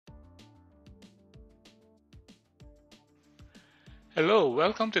Hello,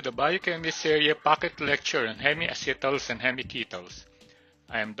 welcome to the Biochemistry pocket lecture on HemiAcetals and HemiKetals.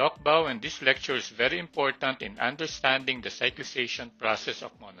 I am Doc Bao, and this lecture is very important in understanding the cyclization process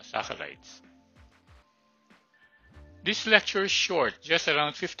of monosaccharides. This lecture is short, just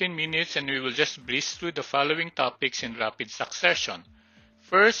around 15 minutes, and we will just breeze through the following topics in rapid succession.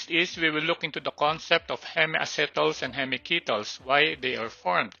 First is we will look into the concept of HemiAcetals and HemiKetals, why they are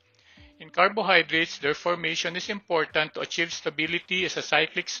formed. In carbohydrates, their formation is important to achieve stability as a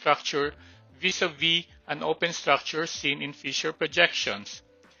cyclic structure vis-a-vis an open structure seen in Fischer projections.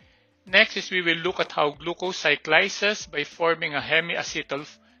 Next is we will look at how glucose cyclizes by forming a hemiacetal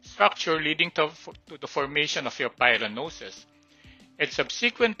structure leading to the formation of your pyranoses. And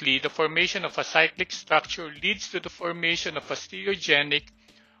subsequently, the formation of a cyclic structure leads to the formation of a stereogenic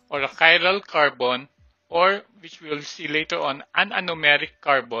or a chiral carbon, or which we will see later on, an anomeric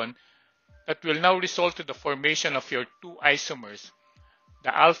carbon, that will now result to the formation of your two isomers,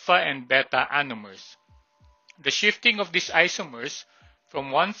 the alpha and beta anomers. The shifting of these isomers from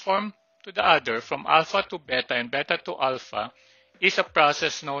one form to the other, from alpha to beta and beta to alpha, is a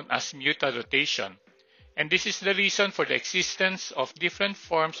process known as mutarotation. And this is the reason for the existence of different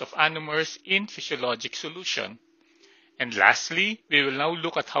forms of anomers in physiologic solution. And lastly, we will now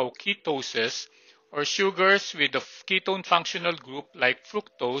look at how ketoses, or sugars with a ketone functional group like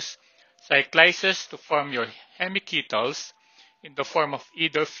fructose, cyclizes to form your hemiketals in the form of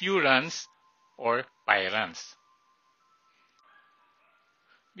either furans or pyrans.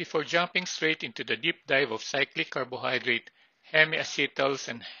 Before jumping straight into the deep dive of cyclic carbohydrate, HemiAcetals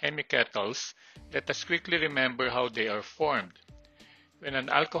and HemiKetals, let us quickly remember how they are formed. When an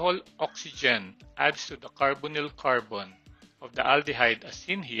alcohol oxygen adds to the carbonyl carbon of the aldehyde as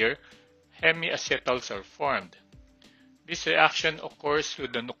seen here, HemiAcetals are formed. This reaction occurs through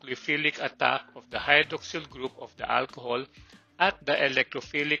the nucleophilic attack of the hydroxyl group of the alcohol at the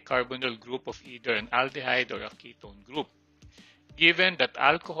electrophilic carbonyl group of either an aldehyde or a ketone group. Given that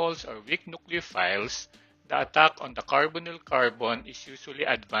alcohols are weak nucleophiles, the attack on the carbonyl carbon is usually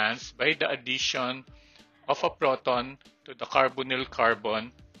advanced by the addition of a proton to the carbonyl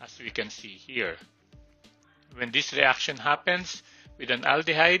carbon, as we can see here. When this reaction happens with an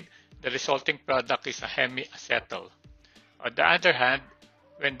aldehyde, the resulting product is a hemiacetal. On the other hand,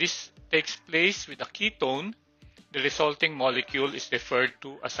 when this takes place with a ketone, the resulting molecule is referred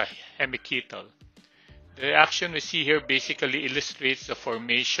to as a hemiketal. The reaction we see here basically illustrates the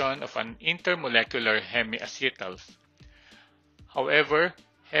formation of an intermolecular hemiacetals. However,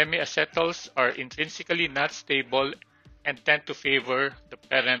 hemiacetals are intrinsically not stable and tend to favor the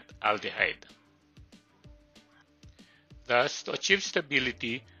parent aldehyde. Thus, to achieve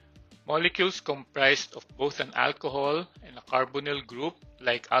stability, molecules comprised of both an alcohol and a carbonyl group,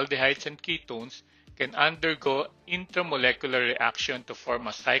 like aldehydes and ketones, can undergo intramolecular reaction to form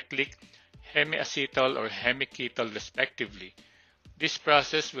a cyclic hemiacetal or hemiketal respectively. This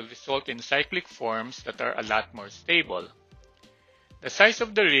process will result in cyclic forms that are a lot more stable. The size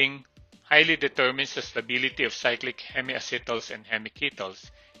of the ring highly determines the stability of cyclic hemiacetals and hemiketals.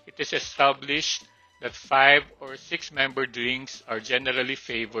 It is established that 5 or 6 membered rings are generally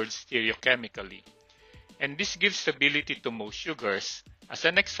favored stereochemically. And this gives stability to most sugars. As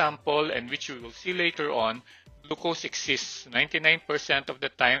an example, and which we will see later on, glucose exists 99% of the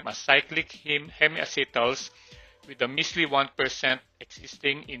time as cyclic hemiacetals, with a measly 1%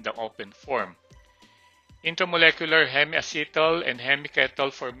 existing in the open form. Intramolecular hemiacetal and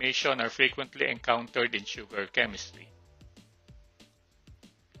hemiketal formation are frequently encountered in sugar chemistry.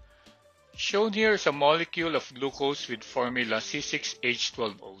 Shown here is a molecule of glucose with formula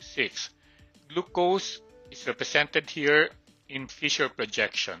C6H12O6. Glucose is represented here in Fischer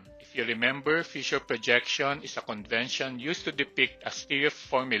projection. If you remember, Fischer projection is a convention used to depict a stereo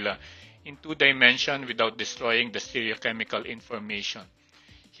formula in 2 dimensions without destroying the stereochemical information.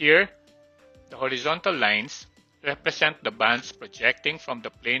 Here, the horizontal lines represent the bands projecting from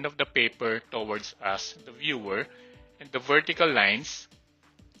the plane of the paper towards us, the viewer, and the vertical lines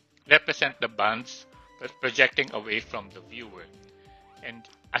represent the bands projecting away from the viewer. And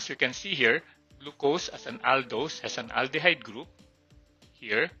as you can see here, glucose as an aldose has an aldehyde group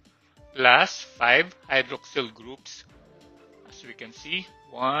here, plus 5 hydroxyl groups. As we can see,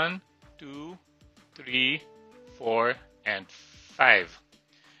 1, 2, 3, 4, and 5.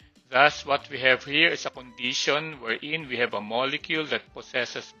 Thus, what we have here is a condition wherein we have a molecule that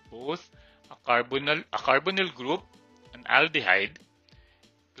possesses both a carbonyl group, an aldehyde,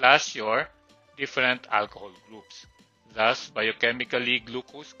 plus your different alcohol groups. Thus, biochemically,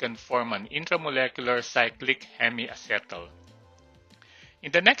 glucose can form an intramolecular cyclic hemiacetal.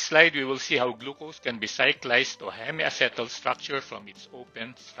 In the next slide, we will see how glucose can be cyclized to a hemiacetal structure from its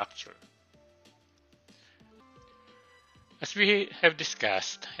open structure. As we have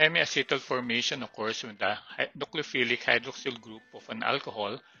discussed, hemiacetal formation occurs when the nucleophilic hydroxyl group of an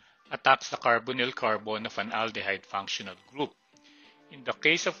alcohol attacks the carbonyl carbon of an aldehyde functional group. In the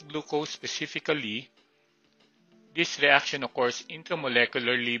case of glucose specifically, this reaction occurs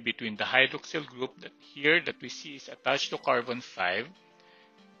intramolecularly between the hydroxyl group that we see is attached to carbon 5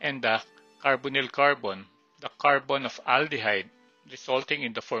 and the carbonyl carbon, the carbon of aldehyde, resulting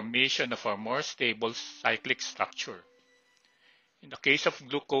in the formation of a more stable cyclic structure. In the case of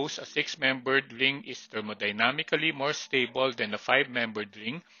glucose, a 6-membered ring is thermodynamically more stable than a 5-membered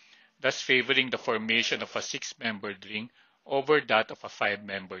ring, thus favoring the formation of a 6-membered ring over that of a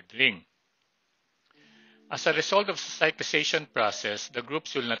 5-membered ring. As a result of the cyclization process, the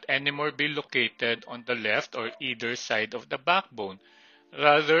groups will not anymore be located on the left or either side of the backbone.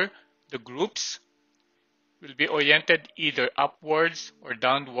 Rather, the groups will be oriented either upwards or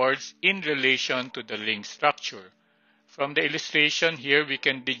downwards in relation to the ring structure. From the illustration here, we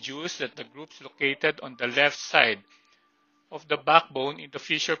can deduce that the groups located on the left side of the backbone in the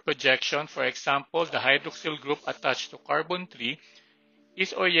Fischer projection, for example, the hydroxyl group attached to carbon 3,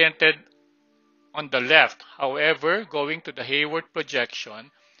 is oriented on the left. However, going to the Hayward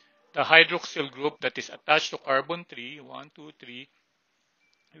projection, the hydroxyl group that is attached to carbon 3, 1, 2, 3,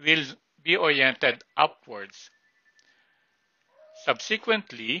 will be oriented upwards.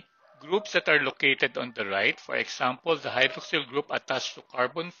 Subsequently, groups that are located on the right, for example, the hydroxyl group attached to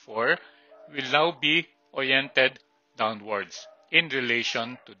carbon 4, will now be oriented downwards in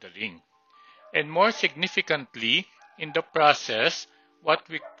relation to the ring. And more significantly, in the process, what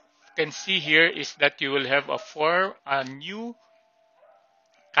we can see here is that you will have a new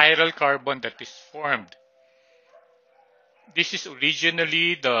chiral carbon that is formed. This is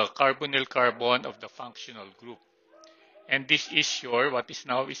originally the carbonyl carbon of the functional group. And this is what is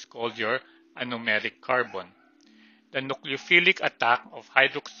now called your anomeric carbon. The nucleophilic attack of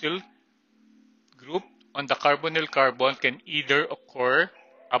hydroxyl group on the carbonyl carbon can either occur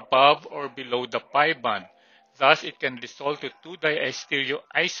above or below the pi bond. Thus, it can result to two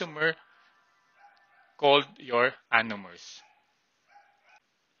diastereoisomers called your anomers.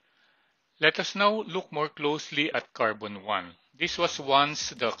 Let us now look more closely at carbon 1. This was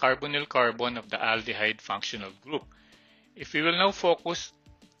once the carbonyl carbon of the aldehyde functional group. If we will now focus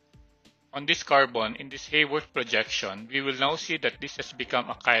on this carbon in this Hayward projection, we will now see that this has become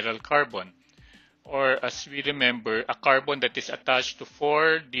a chiral carbon, or as we remember, a carbon that is attached to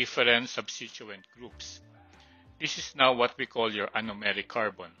 4 different substituent groups. This is now what we call your anomeric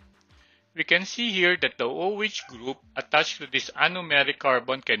carbon. We can see here that the OH group attached to this anomeric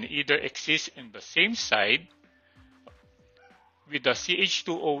carbon can either exist in the same side with the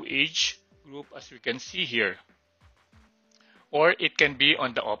CH2OH group as we can see here, or it can be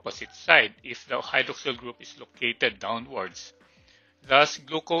on the opposite side if the hydroxyl group is located downwards. Thus,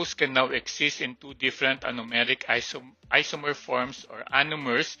 glucose can now exist in 2 different anomeric isomer forms or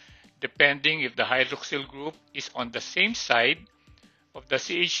anomers, depending if the hydroxyl group is on the same side of the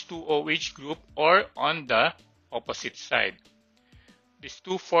CH2OH group or on the opposite side. These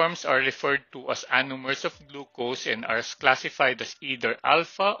 2 forms are referred to as anomers of glucose and are classified as either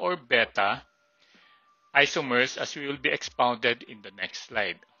alpha or beta isomers, as we will be expounded in the next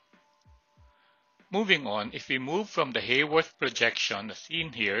slide. Moving on, if we move from the Hayward projection as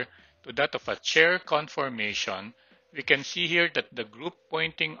seen here to that of a chair conformation, we can see here that the group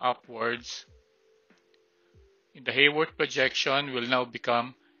pointing upwards in the Hayward projection will now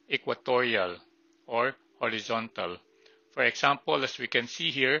become equatorial or horizontal. For example, as we can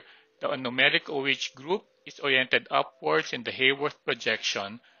see here, the anomeric OH group is oriented upwards in the Hayward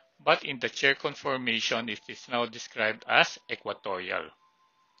projection, but in the chair conformation it is now described as equatorial.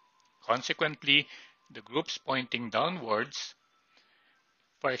 Consequently, the groups pointing downwards,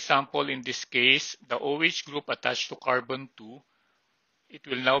 for example in this case, the OH group attached to carbon 2, it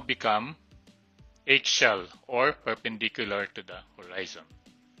will now become H-shell or perpendicular to the horizon.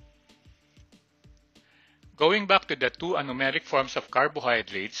 Going back to the 2 anomeric forms of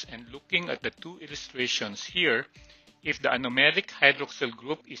carbohydrates and looking at the 2 illustrations here, if the anomeric hydroxyl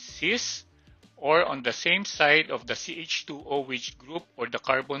group is cis or on the same side of the CH2OH group or the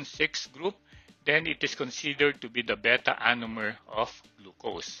carbon 6 group, then it is considered to be the beta anomer of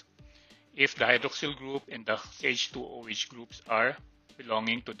glucose. If the hydroxyl group and the CH2OH groups are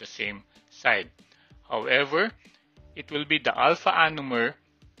belonging to the same side. However, it will be the alpha anomer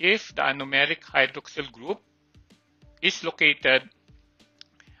if the anomeric hydroxyl group is located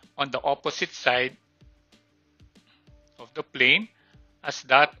on the opposite side of the plane as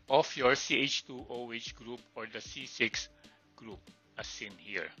that of your CH2OH group or the C6 group, as seen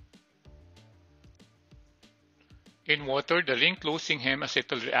here. In water, the ring-closing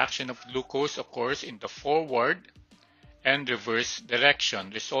hemiacetal reaction of glucose occurs in the forward and reverse direction,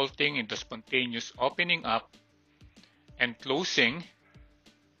 resulting in the spontaneous opening up and closing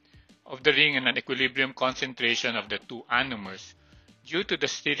of the ring and an equilibrium concentration of the two anomers. Due to the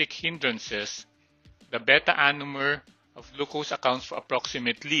steric hindrances, the beta anomer of glucose accounts for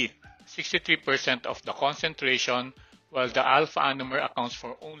approximately 63% of the concentration, while the alpha anomer accounts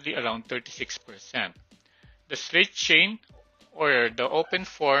for only around 36%. The straight chain or the open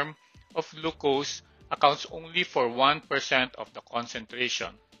form of glucose accounts only for 1% of the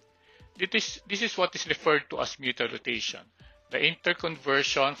concentration. This is what is referred to as mutarotation, the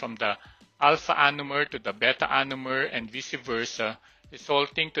interconversion from the alpha anomer to the beta anomer and vice versa,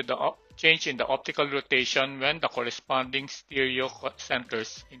 resulting to the change in the optical rotation when the corresponding stereo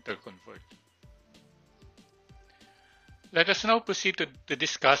centers interconvert. Let us now proceed to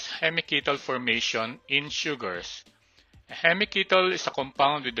discuss hemiketal formation in sugars. A hemiketal is a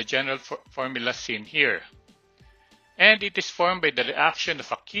compound with the general formula seen here. And it is formed by the reaction of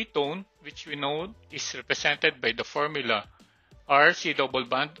a ketone, which we know is represented by the formula RC double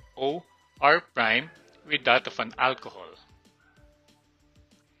bond O R prime with that of an alcohol.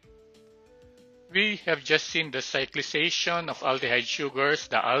 We have just seen the cyclization of aldehyde sugars,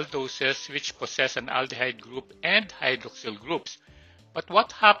 the aldoses, which possess an aldehyde group and hydroxyl groups. But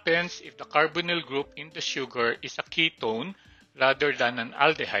what happens if the carbonyl group in the sugar is a ketone rather than an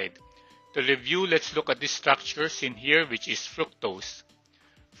aldehyde? To review, let's look at this structure seen here, which is fructose.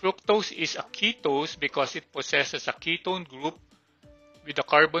 Fructose is a ketose because it possesses a ketone group with a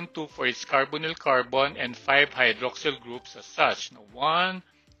carbon 2 for its carbonyl carbon and 5 hydroxyl groups as such. Now 1,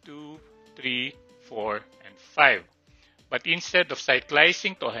 2, 3, 4, and 5. But instead of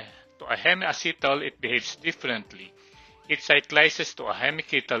cyclizing to a hemiacetal, it behaves differently. It cyclizes to a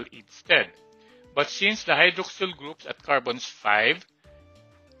hemiketal instead. But since the hydroxyl groups at carbons 5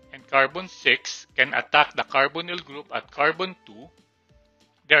 and carbon 6 can attack the carbonyl group at carbon 2,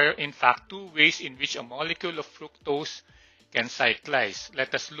 there are in fact two ways in which a molecule of fructose can cyclize.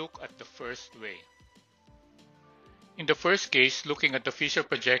 Let us look at the first way. In the first case, looking at the Fischer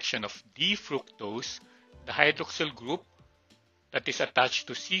projection of D-fructose, the hydroxyl group that is attached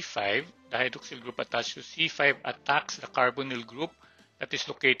to C5, the hydroxyl group attached to C5 attacks the carbonyl group that is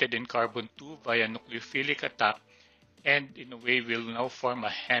located in carbon 2 via nucleophilic attack, and in a way will now form a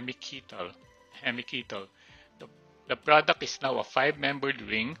hemiketal. The product is now a 5-membered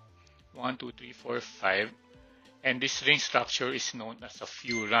ring, 1, 2, 3, 4, 5, and this ring structure is known as a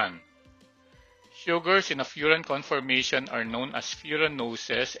furan. Sugars in a furan conformation are known as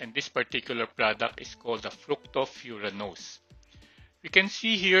furanoses, and this particular product is called a Fructofuranose. We can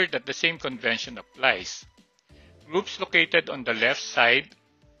see here that the same convention applies. Groups located on the left side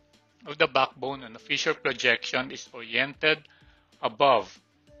of the backbone on a Fischer projection is oriented above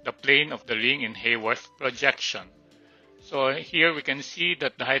the plane of the ring in Haworth projection. So here we can see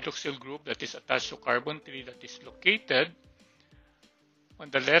that the hydroxyl group that is attached to carbon 3 that is located on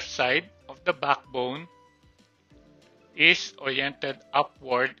the left side of the backbone is oriented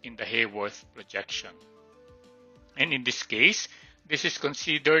upward in the Haworth projection. And in this case, this is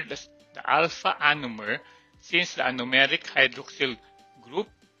considered as the alpha anomer, since the anomeric hydroxyl group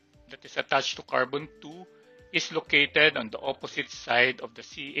that is attached to carbon 2 is located on the opposite side of the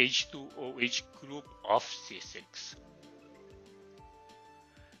CH2OH group of C6.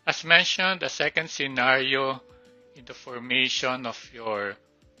 As mentioned, a second scenario in the formation of your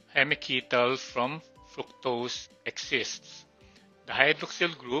hemiketal from fructose exists. The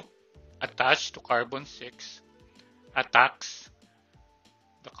hydroxyl group attached to carbon 6 attacks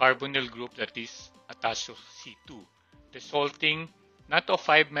the carbonyl group that is attached to C2, resulting not to a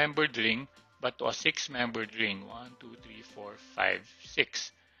 5-membered ring but to a 6-membered ring, 1, 2, 3, 4, 5,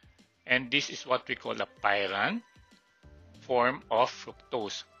 6. And this is what we call a pyran form of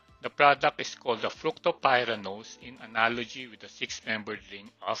fructose. The product is called the Fructopyanose in analogy with the 6-membered ring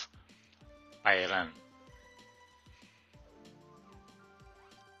of pyran.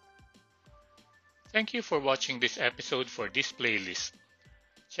 Thank you for watching this episode for this playlist.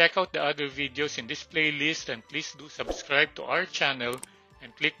 Check out the other videos in this playlist, and please do subscribe to our channel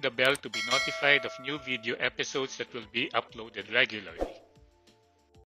and click the bell to be notified of new video episodes that will be uploaded regularly.